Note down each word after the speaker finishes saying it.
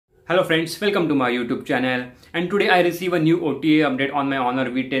Hello friends, welcome to my YouTube channel, and today I receive a new OTA update on my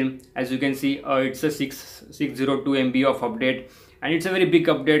Honor V10. As you can see, it's a 602 MB of update, and it's a very big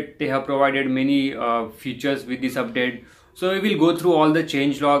update. They have provided many features with this update. So we will go through all the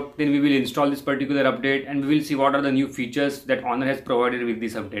changelog, then we will install this particular update, and we will see what are the new features that Honor has provided with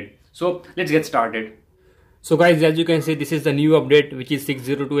this update. So let's get started. So guys, as you can see, this is the new update which is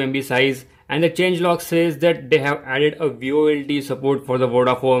 602 MB size, and the changelog says that they have added a VoLTE support for the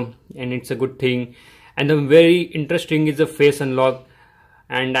Vodafone, and it's a good thing. And the very interesting is the face unlock,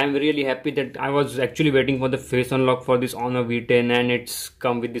 and I'm really happy that I was actually waiting for the face unlock for this Honor V10, and it's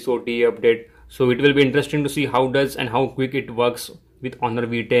come with this OTA update. So it will be interesting to see how does and how quick it works with Honor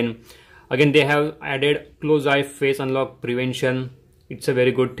V10. Again, they have added close eye face unlock prevention. It's a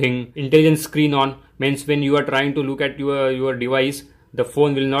very good thing. Intelligent screen on means when you are trying to look at your device, the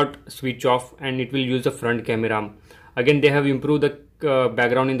phone will not switch off and it will use the front camera. Again, they have improved the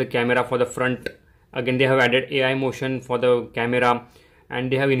background in the camera for the front. Again, they have added AI motion for the camera,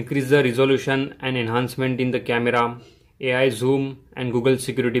 and they have increased the resolution and enhancement in the camera, AI zoom, and Google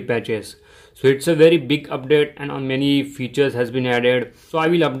security patches. So it's a very big update, and on many features has been added. So I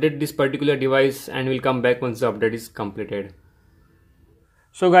will update this particular device and will come back once the update is completed.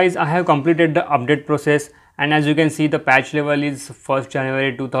 So guys, I have completed the update process, and as you can see, the patch level is 1st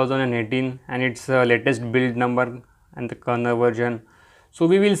January 2018, and it's latest build number and the kernel version. So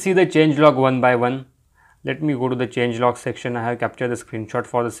we will see the changelog one by one. Let me go to the changelog section. I have captured the screenshot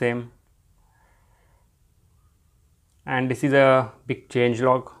for the same, and this is a big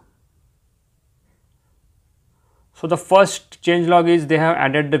changelog. So the first changelog is they have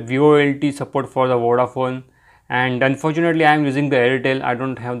added the VoLTE support for the Vodafone. And unfortunately, I am using the Airtel. I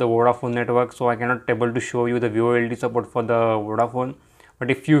don't have the Vodafone network, so I cannot able to show you the VoLTE support for the Vodafone.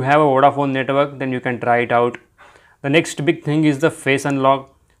 But if you have a Vodafone network, then you can try it out. The next big thing is the face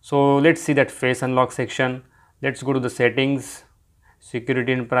unlock. So let's see that face unlock section. Let's go to the settings,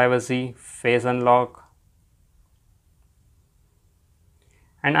 security and privacy, face unlock.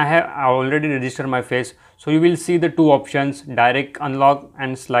 And I have already registered my face. So you will see the two options, direct unlock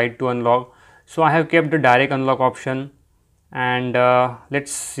and slide to unlock. So I have kept the direct unlock option, and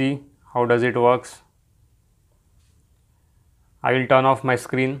let's see how does it works. I will turn off my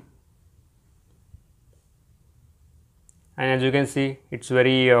screen, and as you can see, it's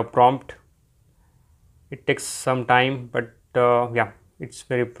very prompt. It takes some time, but yeah, it's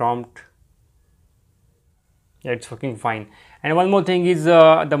very prompt. Yeah, it's working fine. And one more thing is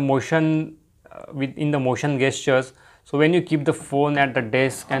the motion within the motion gestures. So when you keep the phone at the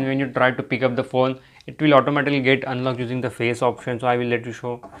desk and when you try to pick up the phone, it will automatically get unlocked using the face option. So I will let you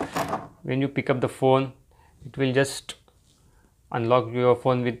show. When you pick up the phone, it will just unlock your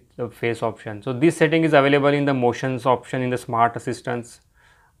phone with the face option. So this setting is available in the motions option in the smart assistants,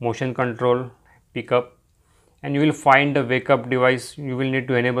 motion control, pickup, and you will find the wake up device. You will need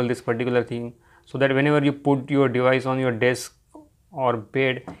to enable this particular thing, so that whenever you put your device on your desk or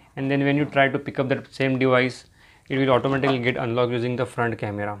bed, and then when you try to pick up that same device, it will automatically get unlocked using the front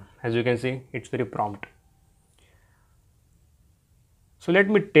camera. As you can see, it's very prompt. So let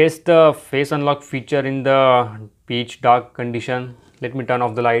me test the face unlock feature in the pitch dark condition. Let me turn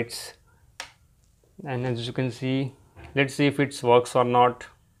off the lights, and as you can see, let's see if it works or not.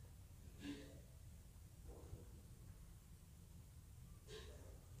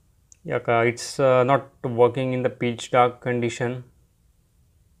 Yeah, it's not working in the pitch dark condition.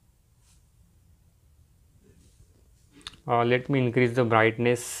 Let me increase the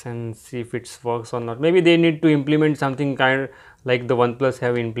brightness and see if it works or not. Maybe they need to implement something kind of like the OnePlus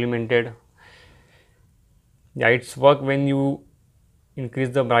have implemented. Yeah, it's work when you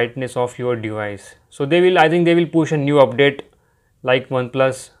increase the brightness of your device. So they will, I think they will push a new update like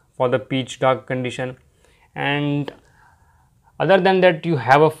OnePlus for the pitch dark condition. And other than that, you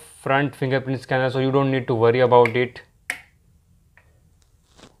have a front fingerprint scanner, so you don't need to worry about it,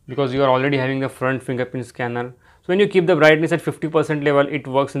 because you are already having the front fingerprint scanner. So when you keep the brightness at 50% level, it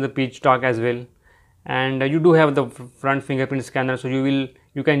works in the pitch dark as well. And you do have the front fingerprint scanner, so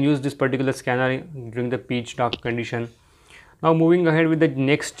you can use this particular scanner during the pitch dark condition. Now moving ahead with the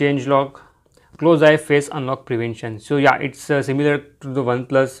next changelog, close eye face unlock prevention. So yeah, it's similar to the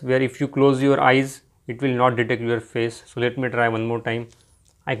OnePlus, where if you close your eyes, it will not detect your face. So let me try one more time.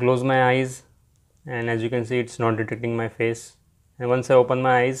 I close my eyes, and as you can see, it's not detecting my face, and once I open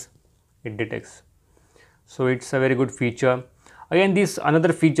my eyes, it detects. So it's a very good feature. Again, this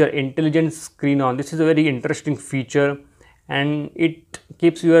another feature, intelligent screen on. This is a very interesting feature, and it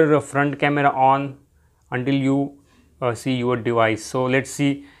keeps your front camera on until you see your device. So let's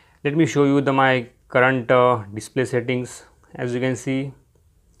see. Let me show you my current display settings. As you can see,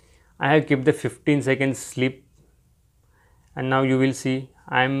 I have kept the 15 seconds sleep, and now you will see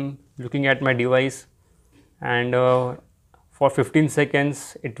I am looking at my device, and for 15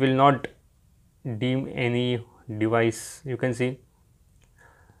 seconds it will not dim any device. You can see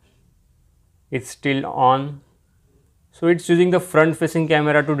it's still on. So it's using the front facing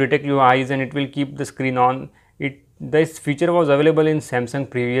camera to detect your eyes, and it will keep the screen on. This feature was available in Samsung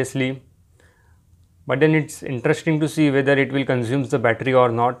previously, but then it's interesting to see whether it will consume the battery or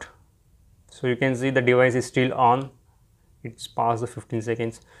not. So you can see the device is still on. It's past the 15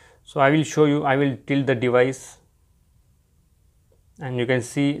 seconds. So I will show you. I will tilt the device, and you can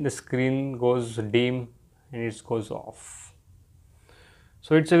see the screen goes dim and it goes off.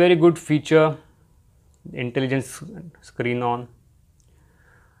 So it's a very good feature, intelligent screen on.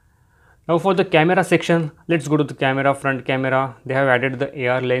 Now for the camera section, let's go to the camera. Front camera, they have added the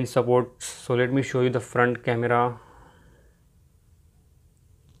AR lens support. So let me show you the front camera.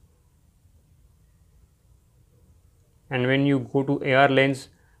 And when you go to AR lens,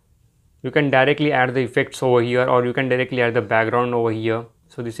 you can directly add the effects over here, or you can directly add the background over here.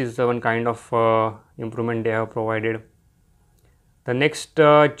 So this is one kind of improvement they have provided. The next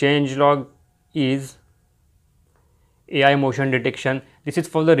change log is AI motion detection. This is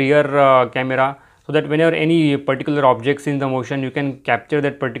for the rear camera, so that whenever any particular objects in the motion, you can capture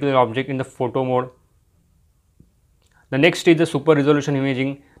that particular object in the photo mode. The next is the super resolution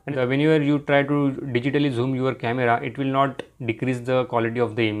imaging, and whenever you try to digitally zoom your camera, it will not decrease the quality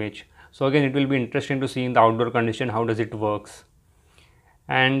of the image. So again, it will be interesting to see in the outdoor condition how does it works.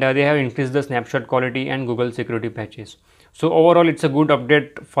 And they have increased the snapshot quality and Google security patches. So overall, it's a good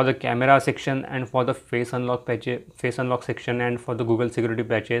update for the camera section and for the face unlock section, and for the Google security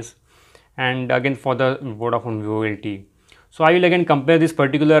patches, and again for the Vodafone VoLTE. So I will again compare this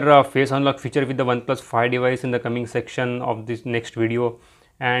particular face unlock feature with the OnePlus 5 device in the coming section of this next video,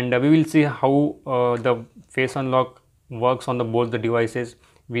 and we will see how the face unlock works on both the devices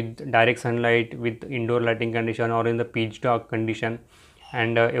with direct sunlight, with indoor lighting condition, or in the pitch dark condition,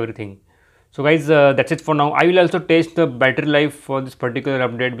 and everything. So guys, that's it for now. I will also test the battery life for this particular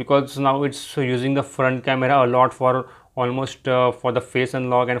update, because now it's using the front camera a lot for almost for the face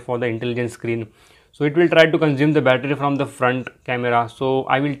unlock and for the intelligent screen. So it will try to consume the battery from the front camera. So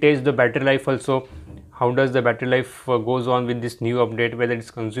I will test the battery life also. How does the battery life goes on with this new update, whether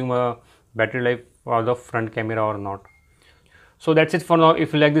it's consume a battery life for the front camera or not. So that's it for now.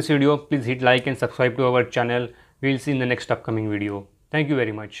 If you like this video, please hit like and subscribe to our channel. We will see in the next upcoming video. Thank you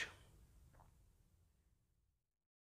very much.